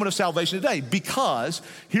at the moment of salvation today? Because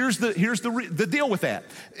here's the deal with that.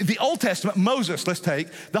 The Old Testament, Moses, let's take,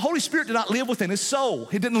 the Holy Spirit did not live within his soul.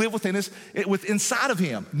 He didn't live within inside of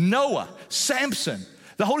him. Noah, Samson,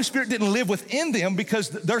 the Holy Spirit didn't live within them because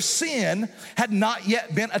their sin had not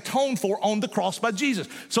yet been atoned for on the cross by Jesus.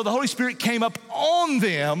 So the Holy Spirit came up on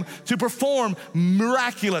them to perform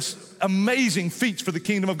miraculous, amazing feats for the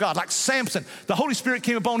kingdom of God. Like Samson, the Holy Spirit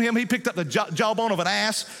came upon him. He picked up the jawbone of an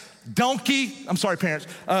ass, donkey. I'm sorry, parents.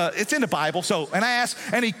 It's in the Bible. So an ass,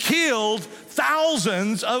 and he killed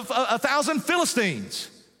thousands of 1,000 Philistines.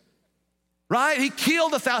 Right? He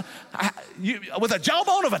killed 1,000 with a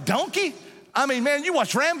jawbone of a donkey. I mean, man, you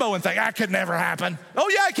watch Rambo and think, that could never happen. Oh,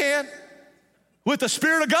 yeah, it can. With the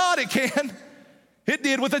Spirit of God, it can. It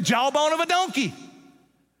did with the jawbone of a donkey.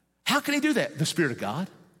 How can he do that? The Spirit of God.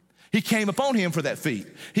 He came upon him for that feat.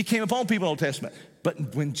 He came upon people in the Old Testament.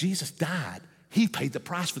 But when Jesus died, he paid the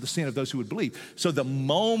price for the sin of those who would believe. So the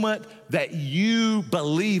moment that you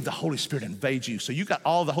believe, the Holy Spirit invades you. So you got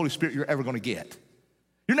all the Holy Spirit you're ever going to get.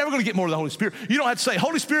 You're never going to get more of the Holy Spirit. You don't have to say,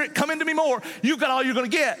 Holy Spirit, come into me more. You've got all you're going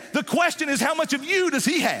to get. The question is, how much of you does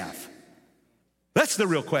he have? That's the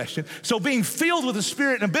real question. So being filled with the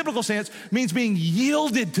Spirit in a biblical sense means being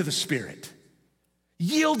yielded to the Spirit.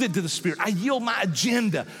 Yielded to the Spirit. I yield my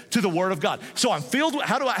agenda to the Word of God. So I'm filled with,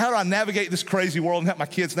 how do I navigate this crazy world and help my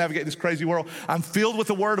kids navigate this crazy world? I'm filled with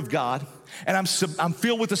the Word of God, and I'm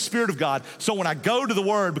filled with the Spirit of God. So when I go to the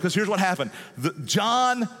Word, because here's what happened.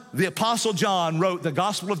 The Apostle John wrote the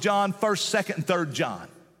Gospel of John, 1st, 2nd, and 3rd John.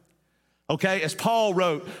 Okay, as Paul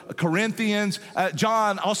wrote Corinthians,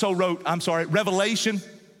 John also wrote, Revelation.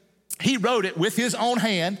 He wrote it with his own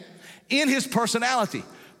hand in his personality.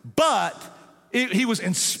 But he was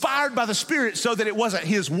inspired by the Spirit so that it wasn't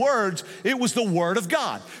his words, it was the Word of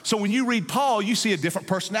God. So when you read Paul, you see a different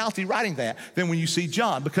personality writing that than when you see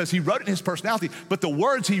John, because he wrote it in his personality, but the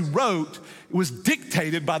words he wrote was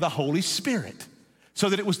dictated by the Holy Spirit. So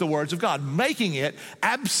that it was the words of God, making it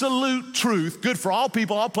absolute truth, good for all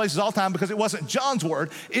people, all places, all time, because it wasn't John's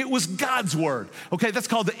word, it was God's word. Okay, that's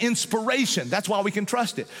called the inspiration. That's why we can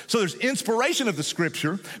trust it. So there's inspiration of the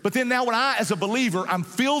Scripture, but then now when I, as a believer, I'm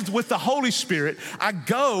filled with the Holy Spirit, I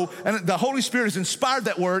go, and the Holy Spirit has inspired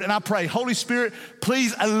that word, and I pray, Holy Spirit,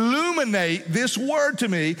 please illuminate this word to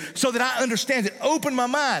me so that I understand it. Open my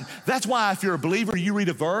mind. That's why if you're a believer, you read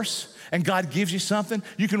a verse, and God gives you something,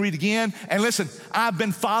 you can read again. And listen, I've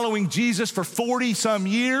been following Jesus for 40 some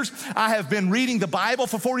years. I have been reading the Bible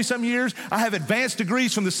for 40 some years. I have advanced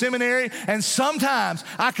degrees from the seminary. And sometimes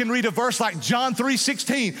I can read a verse like John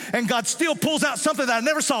 3:16, and God still pulls out something that I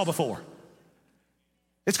never saw before.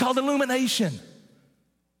 It's called illumination.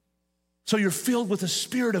 So you're filled with the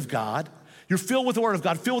Spirit of God. You're filled with the Word of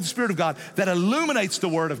God, filled with the Spirit of God that illuminates the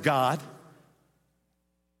Word of God.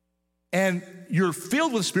 And you're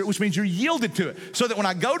filled with the Spirit, which means you're yielded to it. So that when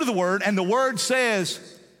I go to the Word and the Word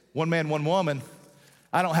says, one man, one woman,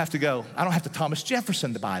 I don't have to Thomas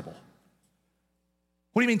Jefferson the Bible.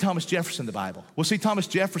 What do you mean Thomas Jefferson the Bible? Well, see, Thomas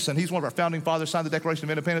Jefferson, he's one of our founding fathers, signed the Declaration of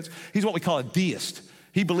Independence. He's what we call a deist.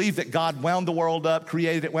 He believed that God wound the world up,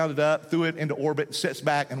 created it, wound it up, threw it into orbit, sits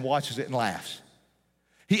back and watches it and laughs.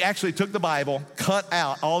 He actually took the Bible, cut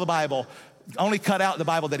out all the Bible, only cut out the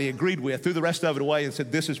Bible that he agreed with, threw the rest of it away and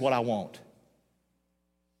said, this is what I want.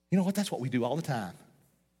 You know what? That's what we do all the time.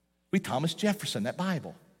 We Thomas Jefferson that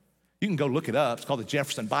Bible. You can go look it up. It's called the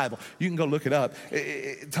Jefferson Bible. You can go look it up.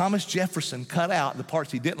 Thomas Jefferson cut out the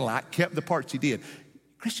parts he didn't like, kept the parts he did.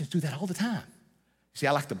 Christians do that all the time. See,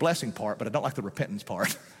 I like the blessing part, but I don't like the repentance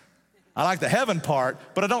part. I like the heaven part,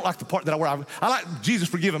 but I don't like the part that I like Jesus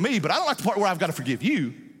forgiving me, but I don't like the part where I've got to forgive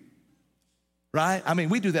you. Right? I mean,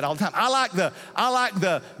 we do that all the time. I like the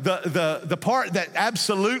part that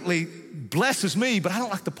absolutely blesses me, but I don't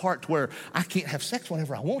like the part where I can't have sex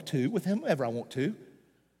whenever I want to with whomever I want to.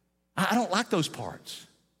 I don't like those parts.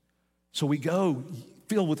 So we go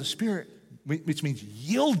filled with the Spirit, which means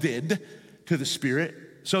yielded to the Spirit,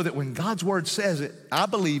 so that when God's word says it, I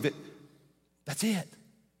believe it, that's it.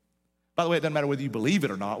 By the way, it doesn't matter whether you believe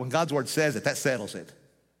it or not. When God's word says it, that settles it.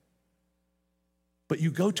 But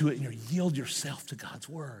you go to it and you yield yourself to God's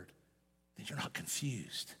word. then you're not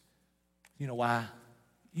confused. You know why?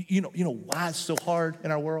 You know why it's so hard in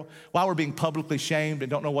our world? Why we're being publicly shamed and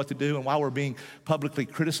don't know what to do, and why we're being publicly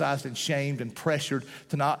criticized and shamed and pressured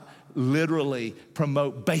to not literally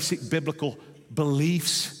promote basic biblical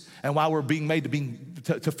beliefs, and why we're being made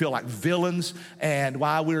to feel like villains, and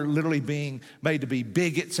why we're literally being made to be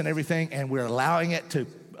bigots and everything, and we're allowing it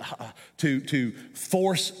to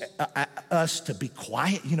force us to be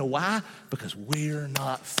quiet. You know why? Because we're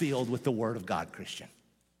not filled with the Word of God, Christian.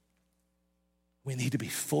 We need to be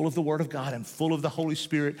full of the Word of God and full of the Holy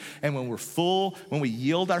Spirit. And when we're full, when we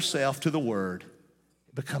yield ourselves to the Word,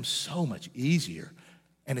 it becomes so much easier.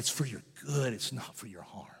 And it's for your good. It's not for your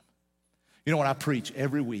harm. You know, when I preach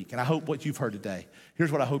every week, and I hope what you've heard today,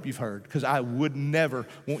 here's what I hope you've heard, because I would never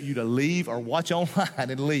want you to leave or watch online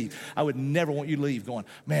and leave. I would never want you to leave going,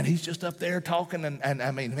 man, he's just up there talking, and I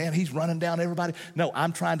mean, man, he's running down everybody. No,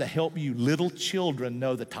 I'm trying to help you little children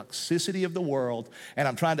know the toxicity of the world, and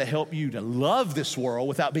I'm trying to help you to love this world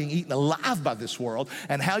without being eaten alive by this world,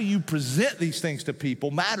 and how you present these things to people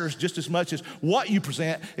matters just as much as what you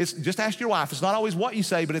present. It's just ask your wife. It's not always what you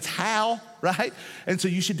say, but it's how, right? And so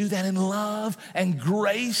you should do that in love and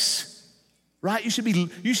grace, right? You should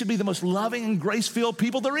be the most loving and grace-filled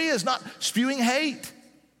people there is, not spewing hate.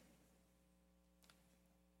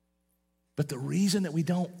 But the reason that we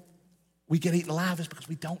get eaten alive is because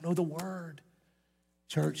we don't know the Word.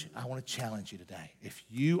 Church, I want to challenge you today. If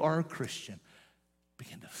you are a Christian,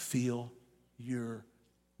 begin to fill your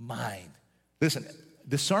mind. Listen,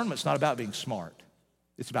 discernment's not about being smart.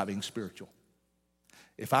 It's about being spiritual.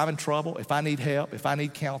 If I'm in trouble, if I need help, if I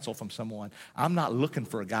need counsel from someone, I'm not looking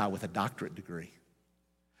for a guy with a doctorate degree.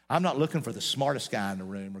 I'm not looking for the smartest guy in the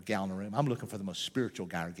room or gal in the room. I'm looking for the most spiritual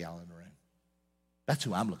guy or gal in the room. That's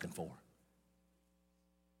who I'm looking for.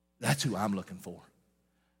 That's who I'm looking for.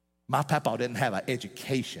 My papa didn't have an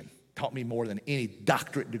education, taught me more than any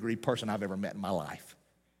doctorate degree person I've ever met in my life.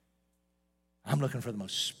 I'm looking for the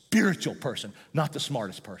most spiritual person, not the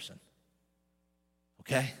smartest person.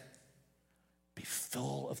 Okay? Be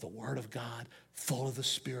full of the Word of God, full of the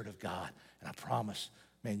Spirit of God. And I promise,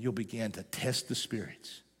 man, you'll begin to test the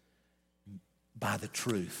spirits by the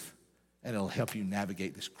truth, and it'll help you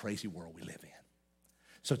navigate this crazy world we live in.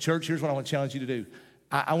 So, church, here's what I want to challenge you to do.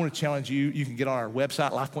 I want to challenge you. You can get on our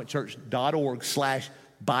website,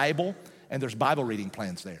 lifepointchurch.org/Bible, and there's Bible reading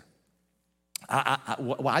plans there.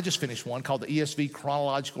 I just finished one called the ESV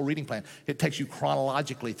Chronological Reading Plan. It takes you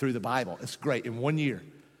chronologically through the Bible. It's great in 1 year.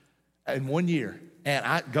 In 1 year. And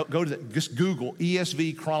I go to just Google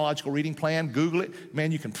ESV Chronological Reading Plan. Google it.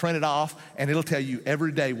 Man, you can print it off, and it'll tell you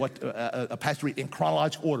every day what a pastor read in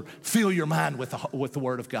chronological order. Fill your mind with the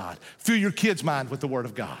Word of God. Fill your kids' mind with the Word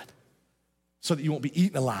of God so that you won't be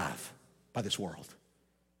eaten alive by this world.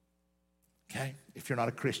 Okay? If you're not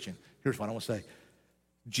a Christian, here's what I want to say.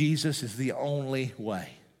 Jesus is the only way.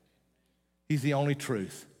 He's the only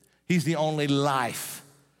truth. He's the only life.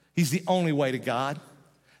 He's the only way to God.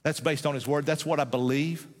 That's based on His Word. That's what I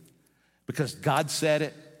believe because God said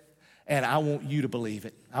it, and I want you to believe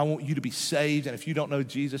it. I want you to be saved, and if you don't know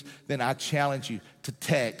Jesus, then I challenge you to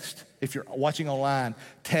text. If you're watching online,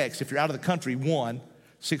 text. If you're out of the country,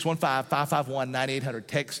 1-615-551-9800.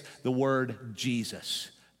 Text the word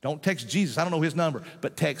Jesus. Don't text Jesus. I don't know his number,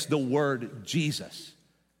 but text the word Jesus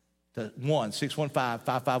to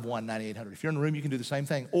 1-615-551-9800. If you're in the room, you can do the same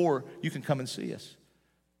thing, or you can come and see us.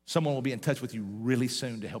 Someone will be in touch with you really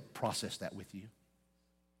soon to help process that with you.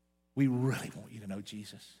 We really want you to know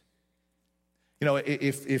Jesus. You know,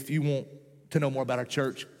 if you want to know more about our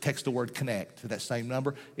church, text the word connect to that same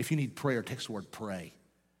number. If you need prayer, text the word pray.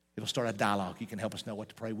 It'll start a dialogue. You can help us know what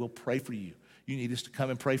to pray. We'll pray for you. You need us to come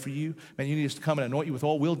and pray for you. Man, you need us to come and anoint you with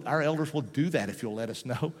oil. Our elders will do that if you'll let us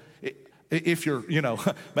know. If you're,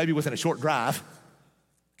 maybe within a short drive.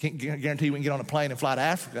 Can't guarantee we can get on a plane and fly to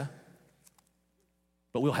Africa.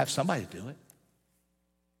 But we'll have somebody do it.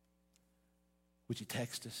 Would you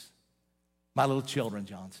text us? My little children,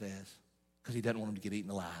 John says, because he doesn't want them to get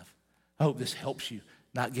eaten alive. I hope this helps you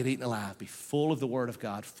not get eaten alive. Be full of the Word of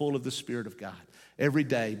God, full of the Spirit of God. Every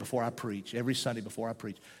day before I preach, every Sunday before I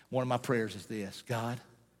preach, one of my prayers is this: God,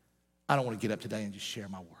 I don't want to get up today and just share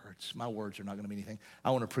my words. My words are not going to mean anything.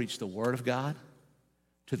 I want to preach the Word of God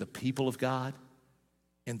to the people of God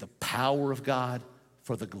in the power of God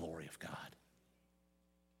for the glory of God.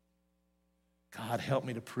 God, help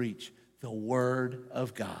me to preach the Word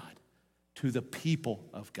of God to the people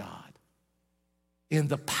of God in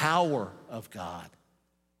the power of God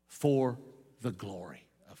for the glory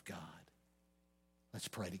of God. Let's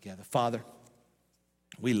pray together. Father,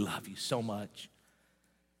 we love you so much.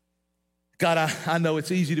 God, I know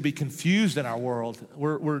it's easy to be confused in our world.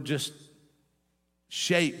 We're just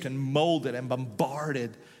shaped and molded and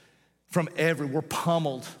bombarded we're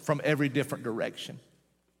pummeled from every different direction.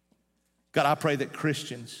 God, I pray that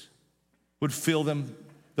Christians would fill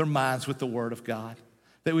their minds with the Word of God,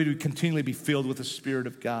 that we would continually be filled with the Spirit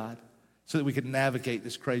of God so that we could navigate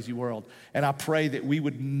this crazy world. And I pray that we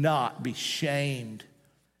would not be shamed.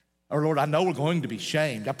 Or Lord, I know we're going to be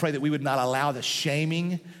shamed. I pray that we would not allow the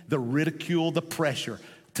shaming, the ridicule, the pressure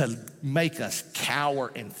to make us cower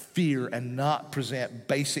in fear and not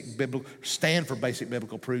stand for basic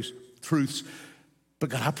biblical truths. But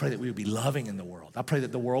God, I pray that we would be loving in the world. I pray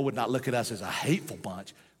that the world would not look at us as a hateful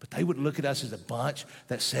bunch, but they would look at us as a bunch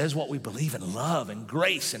that says what we believe in love and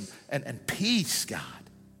grace and peace, God.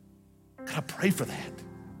 God, I pray for that.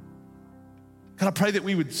 God, I pray that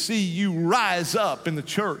we would see you rise up in the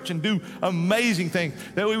church and do amazing things,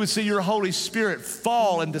 that we would see your Holy Spirit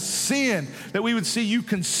fall and descend, that we would see you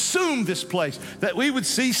consume this place, that we would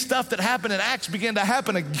see stuff that happened in Acts begin to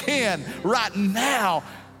happen again right now.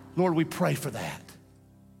 Lord, we pray for that.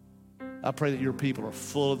 I pray that your people are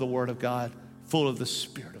full of the Word of God, full of the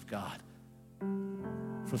Spirit of God,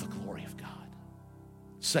 for the glory of God.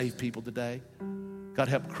 Save people today. God,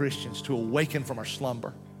 help Christians to awaken from our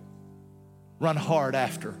slumber. Run hard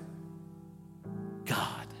after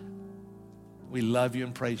God. We love you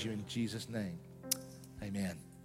and praise you in Jesus' name. Amen.